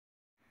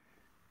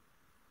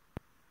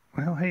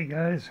Well, hey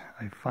guys,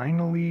 I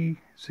finally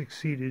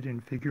succeeded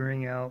in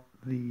figuring out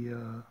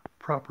the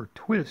proper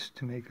twist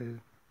to make the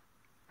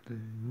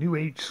new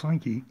age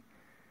slinky.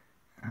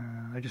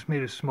 I just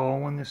made a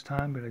small one this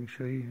time, but I can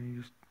show you.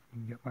 You just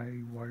you get my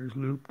wires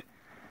looped,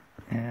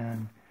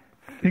 and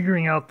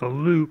figuring out the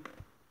loop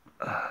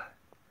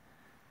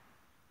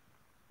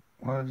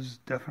was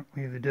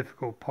definitely the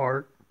difficult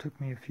part. It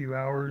took me a few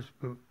hours,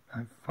 but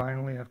I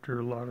finally, after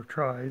a lot of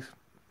tries,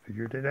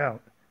 figured it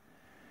out.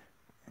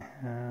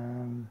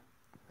 And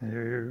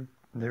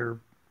they're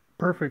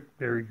perfect.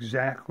 They're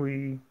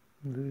exactly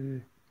the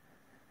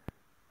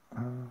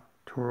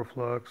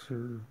Toroflux,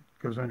 or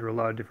goes under a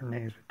lot of different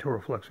names, but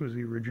Toroflux was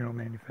the original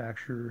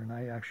manufacturer, and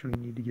I actually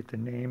need to get the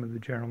name of the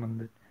gentleman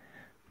that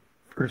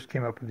first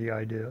came up with the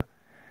idea.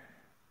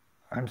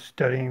 I'm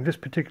studying, this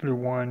particular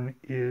one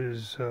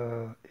is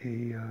a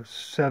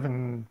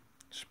 7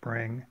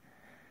 spring,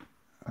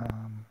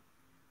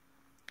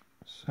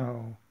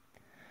 so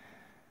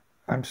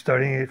I'm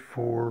studying it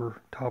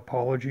for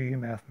topology,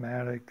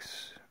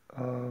 mathematics,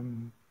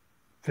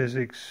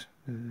 physics,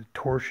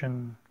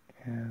 torsion,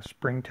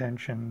 spring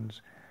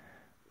tensions,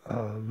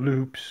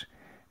 loops,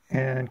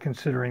 and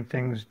considering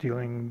things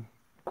dealing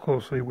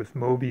closely with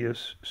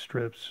Mobius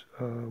strips,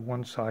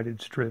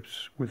 one-sided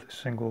strips with a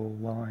single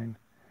line.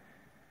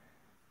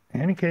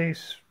 In any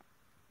case,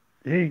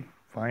 hey,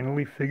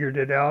 finally figured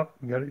it out,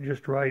 got it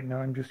just right. Now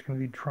I'm just going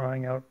to be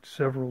trying out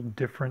several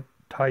different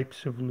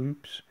types of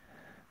loops.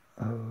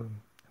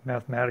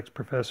 Mathematics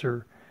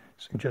professor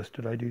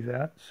suggested I do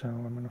that, so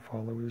I'm going to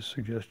follow his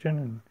suggestion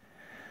and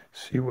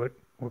see what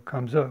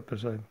comes up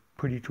as I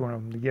put each one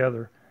of them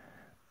together.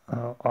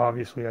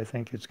 Obviously, I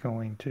think it's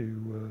going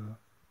to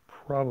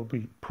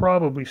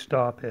probably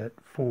stop at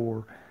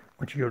 4.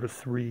 Once you go to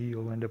 3,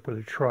 you'll end up with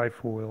a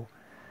trifoil,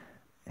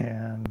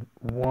 and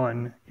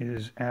 1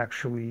 is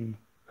actually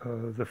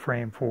the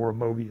frame for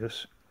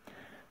Mobius.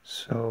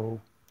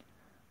 So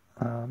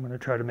I'm going to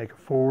try to make a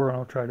 4, and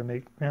I'll try to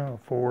make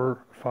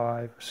 4,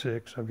 5,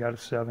 6. I've got a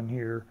 7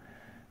 here.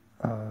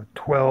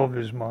 12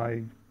 is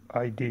my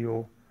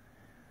ideal,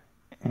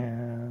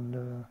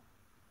 and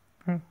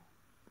when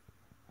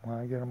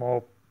I get them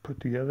all put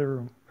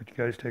together, let you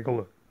guys take a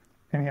look.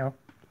 Anyhow,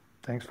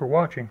 thanks for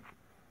watching.